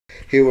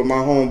Here with my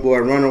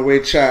homeboy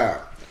Runaway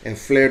Child and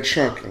Flair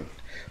Trucking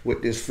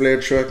with this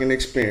Flair Trucking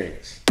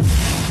experience.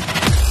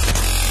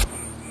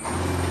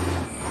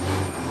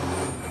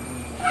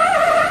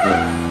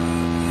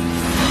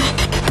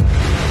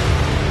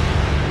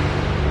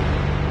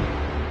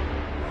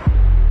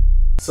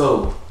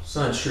 So,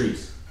 Son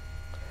Trees,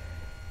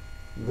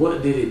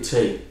 what did it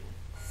take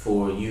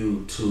for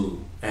you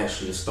to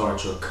actually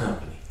start your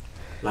company?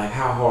 Like,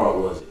 how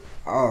hard was it?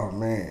 Oh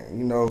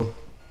man,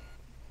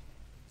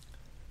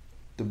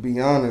 to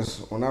be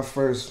honest, when I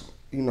first,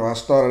 I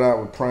started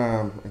out with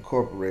Prime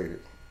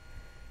Incorporated,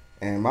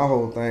 and my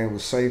whole thing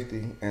was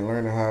safety and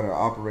learning how to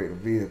operate a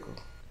vehicle.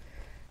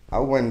 I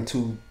wasn't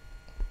too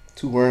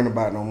worried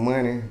about no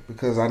money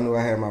because I knew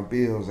I had my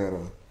bills at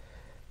a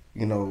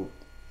low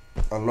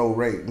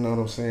rate. You know what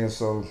I'm saying?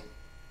 So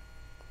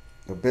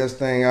the best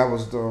thing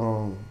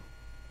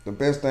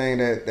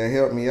that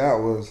helped me out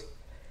was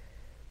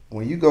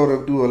when you go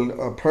to do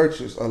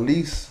a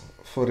lease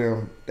for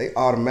them, they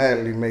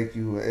automatically make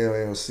you an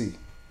LLC.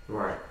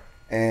 Right.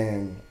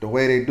 And the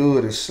way they do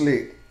it is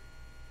slick.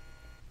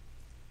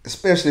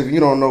 Especially if you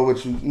don't know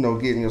what you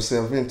getting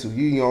yourself into.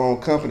 You your own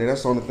company,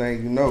 that's the only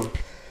thing you know.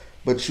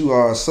 But you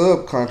are a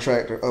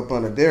subcontractor up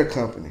under their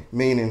company,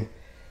 meaning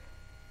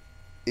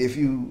if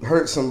you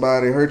hurt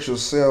somebody, hurt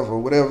yourself, or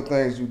whatever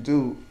things you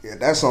do,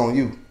 that's on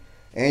you.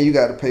 And you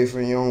got to pay for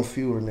your own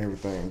fuel and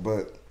everything.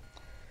 But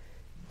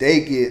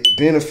they get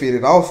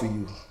benefited off of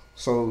you.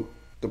 So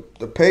the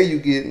pay you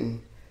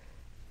getting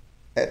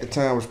at the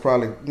time was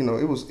probably,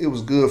 it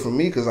was good for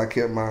me because I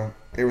kept my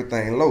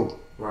everything low.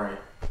 Right.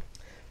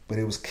 But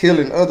it was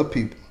killing other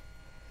people.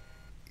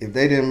 If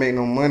they didn't make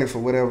no money for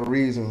whatever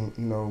reason,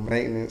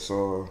 maintenance,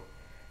 or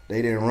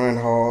they didn't run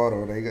hard,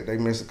 or they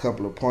missed a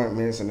couple of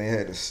appointments and they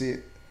had to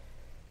sit,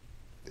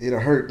 it'll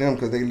hurt them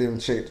because they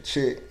live check to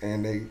check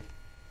and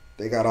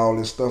they got all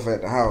this stuff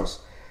at the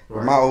house. Right.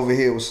 But my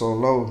overhead was so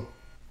low,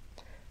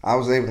 I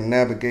was able to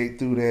navigate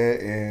through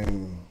that.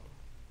 And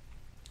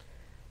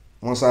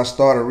once I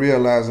started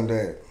realizing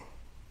that,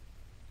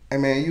 hey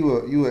man, you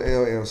a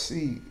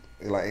LLC,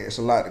 like it's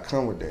a lot to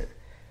come with that.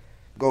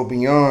 Go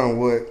beyond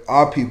what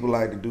our people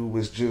like to do,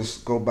 was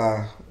just go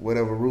by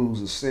whatever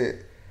rules are set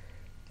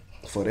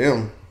for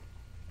them.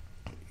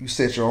 You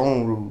set your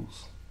own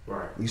rules.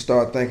 Right. You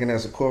start thinking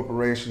as a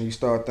corporation, you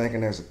start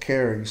thinking as a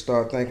carrier, you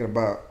start thinking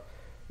about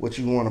what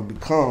you want to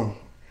become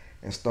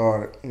and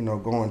start,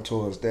 going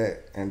towards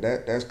that. And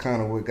that's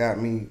kind of what got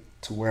me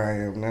to where I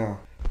am now,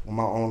 with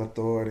my own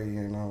authority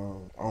and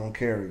own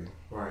carrier.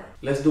 Right.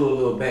 Let's do a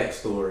little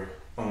backstory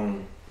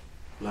on,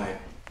 like,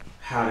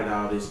 how did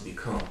all this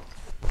become?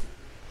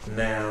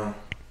 Now,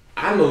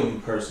 I know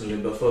you personally,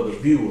 but for the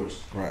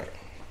viewers, right,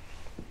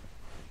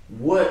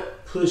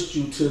 what pushed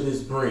you to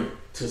this brink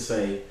to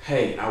say,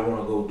 hey, I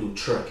want to go do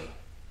trucking?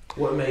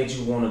 What made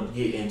you want to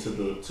get into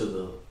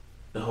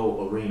the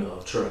whole arena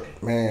of trucking?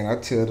 Man, I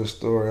tell the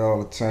story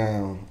all the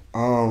time.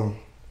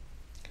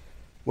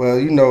 Well,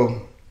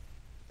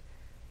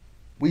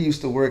 we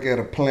used to work at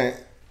a plant,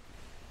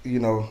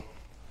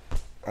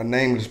 a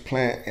nameless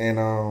plant, and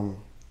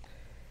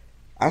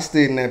I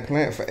stayed in that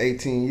plant for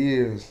 18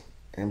 years,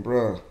 and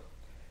bruh,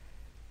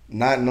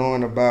 not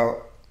knowing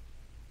about.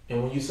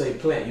 And when you say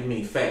plant, you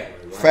mean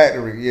factory, right?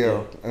 Factory,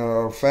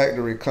 yeah.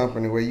 Factory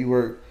company where you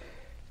work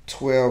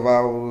 12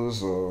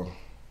 hours or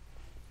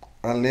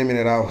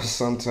unlimited hours,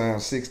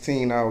 sometimes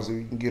 16 hours if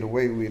you can get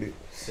away with it.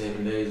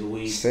 7 days a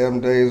week. 7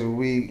 days a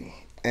week,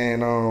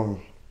 and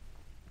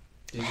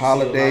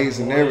holidays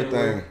and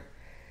everything.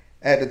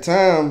 At the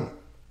time,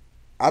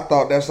 I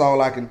thought that's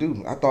all I can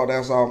do. I thought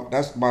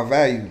that's my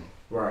value.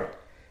 Right.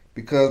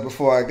 Because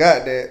before I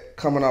got that,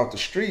 coming off the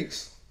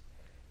streets,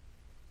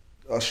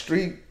 a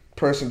street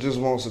person just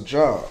wants a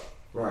job.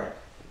 Right.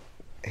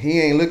 He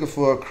ain't looking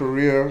for a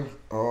career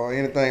or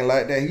anything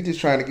like that. He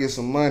just trying to get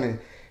some money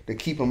to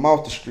keep him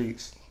off the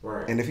streets.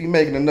 Right. And if he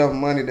making enough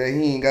money that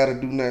he ain't got to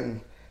do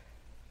nothing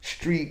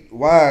street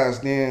wise,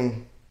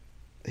 then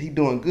he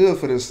doing good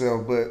for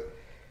himself. But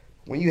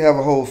when you have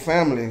a whole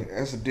family,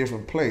 that's a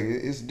different play.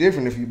 It's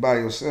different if you by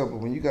yourself, but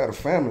when you got a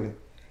family,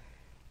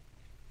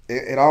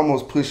 it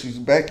almost pushes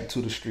you back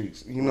into the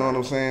streets. You know what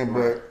I'm saying?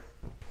 Right. But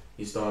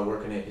you start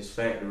working at this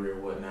factory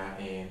or whatnot,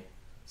 and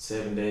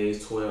 7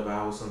 days, 12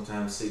 hours,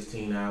 sometimes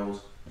 16 hours.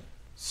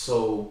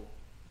 So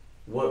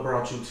what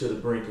brought you to the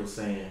brink of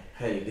saying,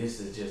 hey, this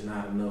is just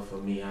not enough for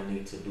me, I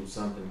need to do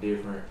something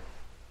different?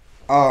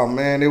 Oh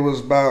man, it was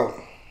about,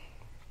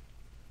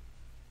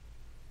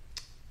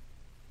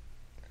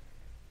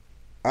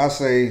 I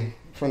say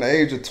from the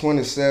age of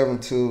 27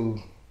 to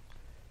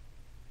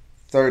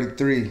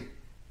 33,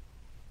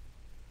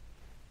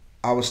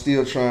 I was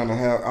still trying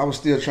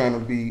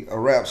to be a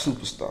rap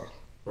superstar.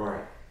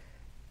 Right.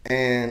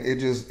 And it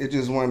just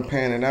wasn't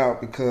panning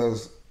out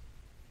because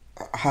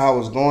how I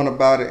was going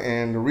about it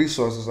and the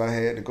resources I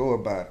had to go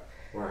about it.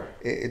 Right.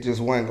 It just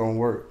wasn't gonna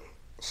work.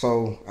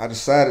 So I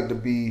decided to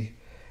be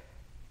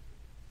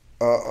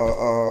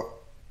a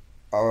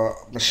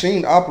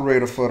machine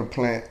operator for the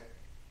plant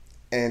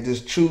and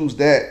just choose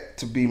that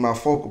to be my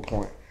focal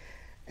point.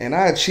 And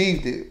I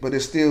achieved it, but it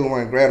still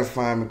wasn't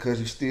gratifying because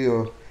you're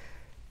still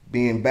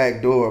being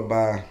backdoored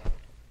by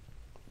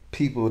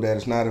people that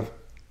is not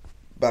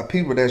by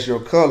people that's your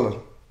color,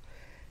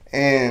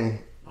 and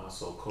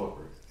Also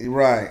corporate.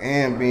 right,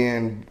 and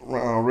being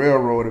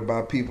railroaded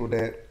by people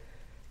that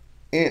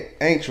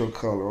ain't your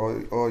color,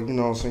 or you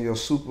know what I'm saying, your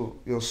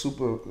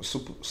super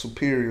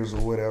superiors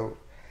or whatever.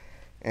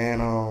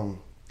 And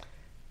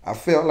I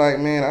felt like,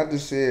 man, I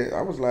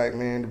was like,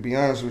 man, to be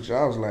honest with you,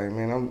 I was like,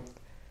 man,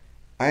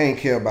 I ain't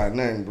care about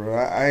nothing, bro.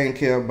 I ain't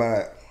care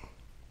about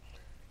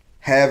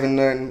having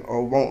nothing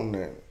or wanting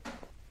nothing.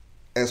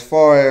 As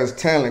far as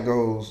talent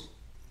goes,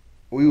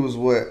 we was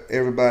what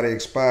everybody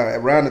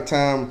expired around the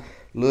time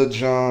Lil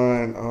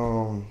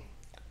Jon,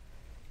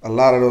 a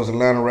lot of those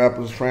Atlanta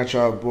rappers,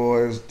 Franchise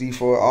Boys,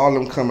 D4, all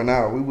them coming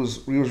out. We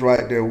was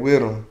right there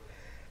with them,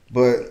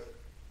 but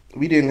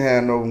we didn't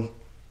have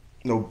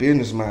no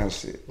business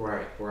mindset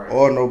Right, right.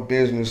 or no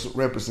business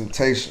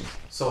representation.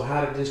 So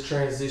how did this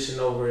transition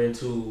over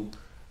into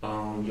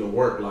your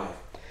work life?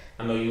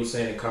 I know you were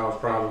saying it caused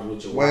problems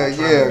with your wife,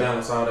 trying to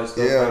balance all that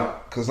stuff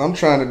out. Cause I'm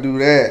trying to do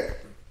that,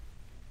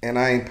 and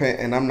I ain't paying,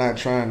 and I'm not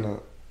trying to.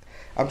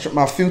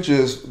 My future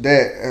is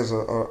that as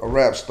a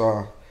rap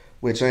star,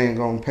 which ain't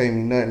gonna pay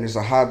me nothing. It's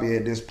a hobby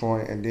at this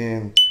point, and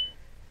then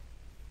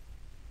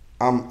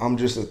I'm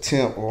just a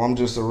temp or I'm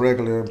just a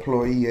regular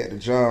employee at the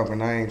job,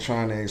 and I ain't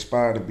trying to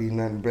aspire to be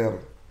nothing better.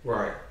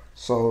 Right.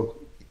 So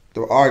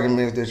the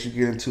arguments that you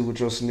get into with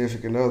your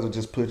significant other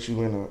just put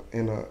you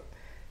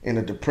in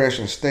a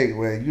depression state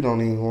where you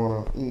don't even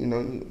want to,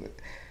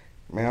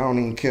 man, I don't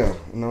even care.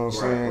 You know what I'm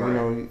saying? Right. You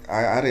know,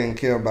 I didn't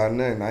care about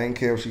nothing. I didn't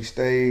care if she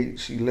stayed,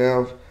 she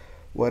left,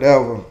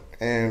 whatever.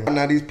 And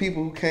now these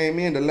people who came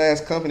in, the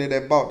last company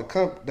that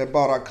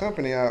bought our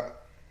company out,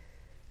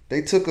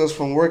 they took us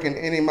from working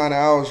any amount of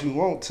hours you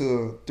want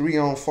to 3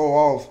 on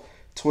 4 off,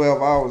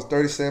 12 hours,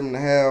 37 and a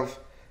half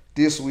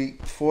this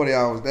week, 40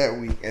 hours that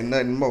week, and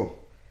nothing more.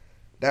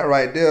 That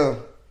right there,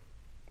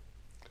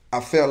 I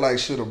felt like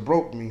should have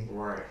broke me.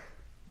 Right.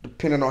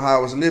 Depending on how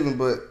I was living.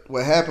 But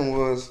what happened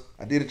was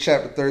I did a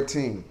chapter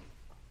 13.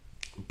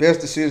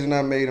 Best decision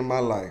I made in my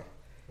life.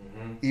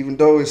 Mm-hmm. Even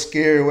though it's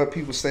scary what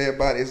people say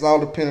about it, it's all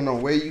depending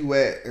on where you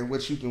at and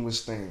what you can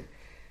withstand.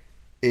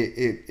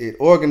 It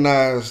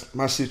organized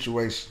my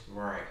situation.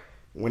 Right.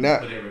 When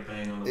put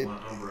everything under one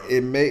umbrella.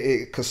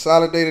 It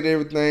consolidated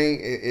everything.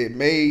 It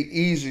made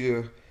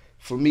easier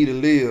for me to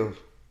live.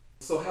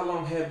 So how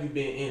long have you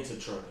been into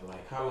trucking?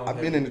 Like how long? I've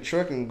been into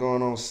trucking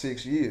going on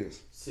 6 years.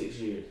 6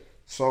 years.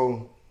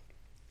 So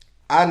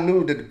I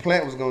knew that the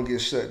plant was gonna get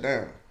shut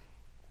down.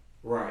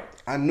 Right.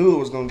 I knew it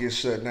was gonna get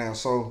shut down.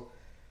 So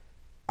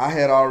I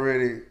had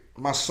already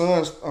my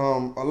sons. A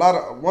lot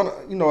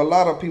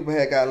of people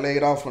had got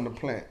laid off from the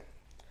plant.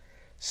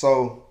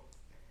 So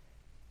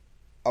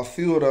a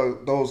few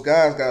of those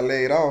guys got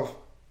laid off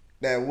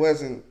that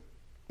wasn't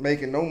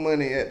making no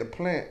money at the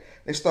plant.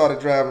 They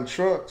started driving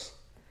trucks.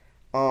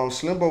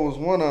 Slimbo was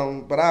one of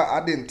them, but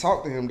I didn't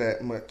talk to him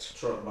that much.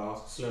 Truck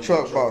boss.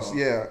 Truck boss,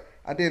 yeah.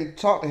 I didn't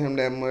talk to him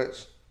that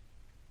much.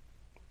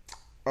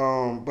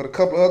 But a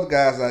couple other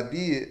guys I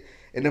did.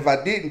 And if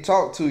I didn't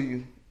talk to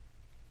you,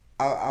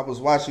 I was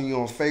watching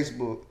you on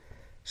Facebook,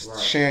 right,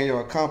 sharing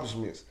your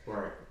accomplishments.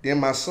 Right. Then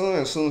my son,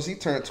 as soon as he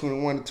turned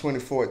 21 in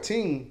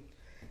 2014,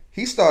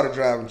 he started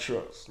driving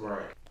trucks.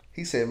 Right.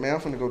 He said, man,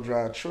 I'm finna go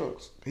drive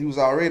trucks. He was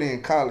already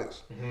in college.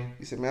 Mm-hmm.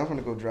 He said, man, I'm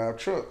finna go drive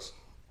trucks.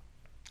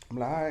 I'm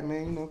like, all right,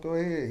 man, go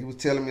ahead. He was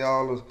telling me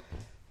all the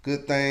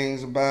good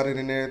things about it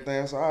and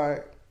everything. So, all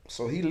right.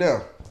 So he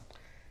left.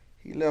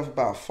 He left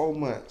about 4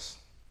 months.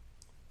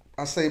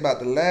 I say about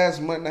the last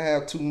month and a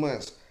half, 2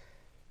 months,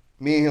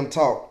 me and him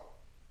talked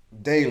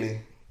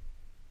daily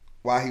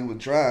while he would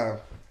drive.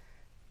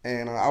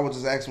 And I would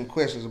just ask him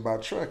questions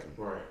about trucking.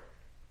 Right.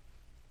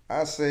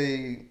 I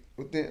say,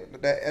 at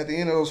the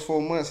end of those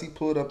 4 months, he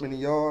pulled up in the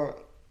yard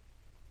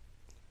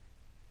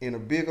in a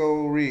big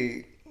old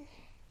rig,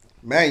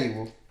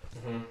 manual,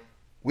 mm-hmm,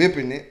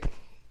 whipping it,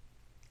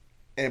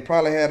 and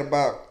probably had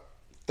about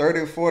 30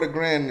 or 40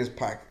 grand in his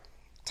pocket.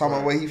 Talking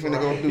about what he finna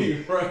go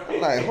do. Right.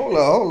 I'm like, hold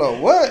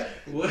up, what?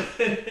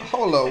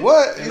 Hold up,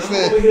 what? He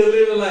said, over here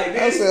living like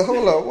this. I said,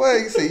 hold up, what?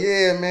 He said,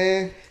 yeah,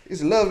 man,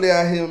 it's lovely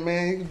out here,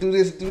 man. You can do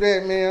this, do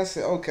that, man. I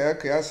said,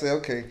 okay. I said,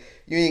 okay,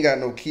 you ain't got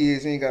no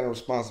kids, you ain't got no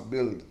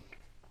responsibility.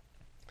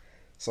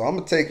 So I'm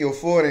gonna take your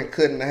 40 and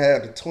cut it in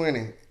half to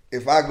 20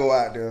 if I go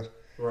out there.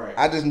 Right.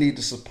 I just need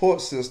the support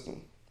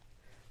system.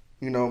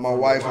 You know, my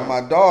wife and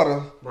my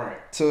daughter,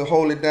 right, to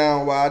hold it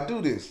down while I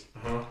do this.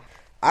 Uh-huh.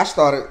 I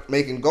started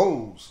making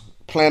goals,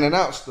 planning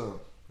out stuff.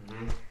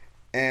 Mm-hmm.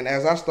 And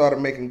as I started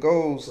making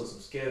goals, so some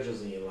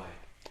schedules in your life.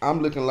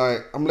 I'm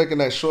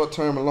looking at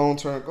short-term and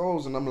long-term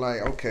goals, and I'm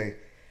like, okay.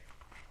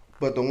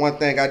 But the one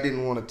thing I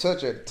didn't want to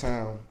touch at the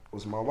time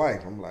was my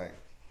wife. I'm like,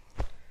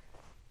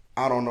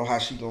 I don't know how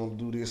she gonna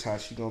do this, how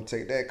she gonna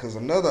take that. Because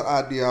another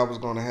idea I was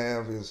gonna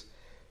have is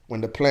when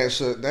the plant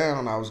shut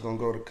down, I was gonna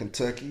go to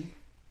Kentucky,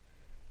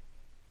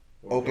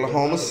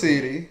 Oklahoma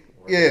City,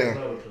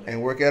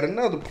 and work at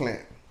another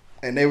plant.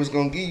 And they was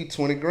gonna give you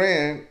 20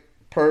 grand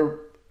per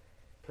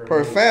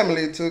per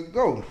family to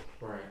go.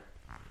 Right.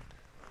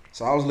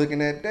 So I was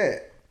looking at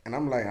that, and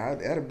I'm like,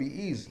 that'll be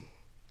easy.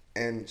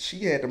 And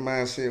she had the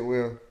mindset,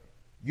 well,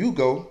 you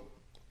go.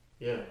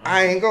 Yeah.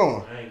 I ain't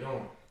going. I ain't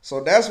going.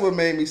 So that's what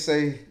made me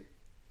say,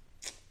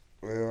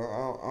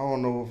 well, I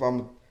don't know if I'm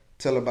gonna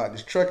tell about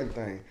this trucking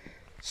thing.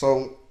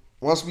 So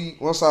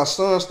once our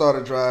son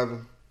started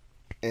driving,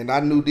 and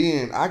I knew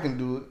then I can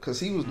do it because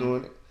he was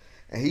doing it,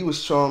 and he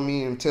was showing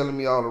me and telling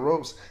me all the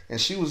ropes, and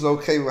she was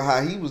okay with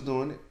how he was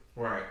doing it.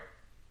 Right.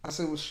 I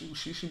said, well,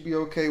 she should be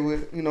okay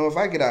with, if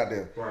I get out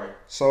there. Right.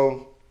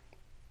 So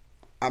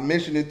I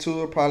mentioned it to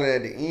her probably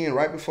at the end,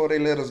 right before they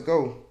let us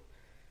go.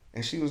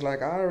 And she was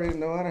like, I already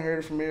know. I done heard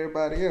it from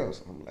everybody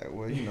else. I'm like,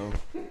 well,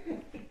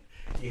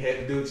 You had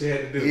to do what you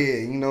had to do. Yeah,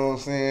 you know what I'm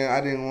saying?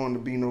 I didn't want it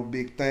to be no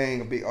big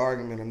thing, a big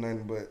argument or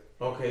nothing, but.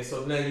 Okay,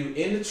 so now you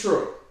in the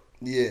truck.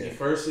 Yeah. Your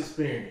first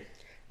experience.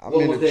 I'm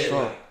what in was the that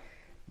truck. like?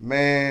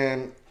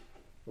 Man.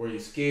 Were you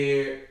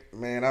scared?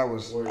 Man, I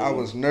was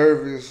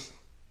nervous,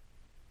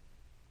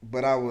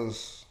 but I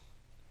was.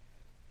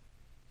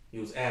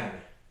 You was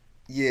adamant.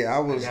 Yeah,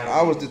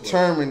 I was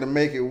determined to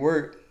make it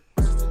work.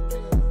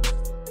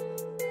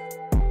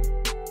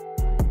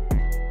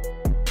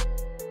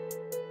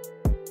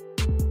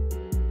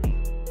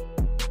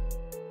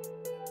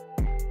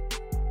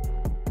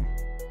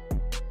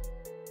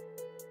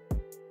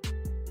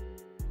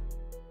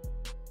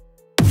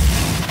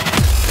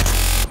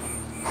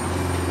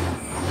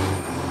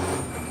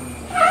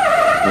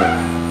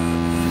 Yeah.